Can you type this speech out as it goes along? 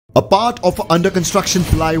A part of an under construction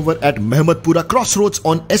flyover at Mahmadpura crossroads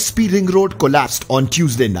on SP Ring Road collapsed on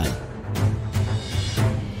Tuesday night.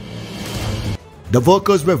 The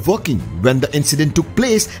workers were working when the incident took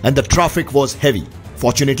place and the traffic was heavy.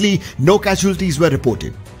 Fortunately, no casualties were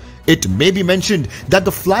reported. It may be mentioned that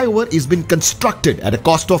the flyover is being constructed at a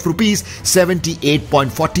cost of rupees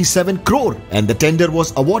 78.47 crore and the tender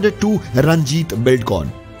was awarded to Ranjit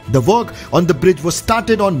Buildcon. The work on the bridge was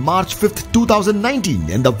started on March 5,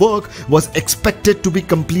 2019 and the work was expected to be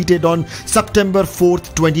completed on September 4,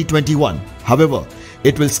 2021. However,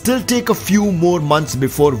 it will still take a few more months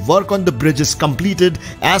before work on the bridge is completed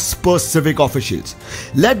as per civic officials.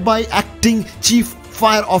 Led by Acting Chief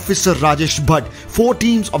Fire Officer Rajesh Bhatt, 4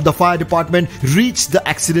 teams of the fire department reached the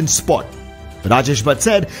accident spot. Rajesh Bhatt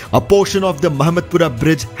said a portion of the Mahmadpura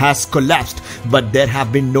bridge has collapsed, but there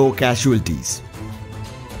have been no casualties.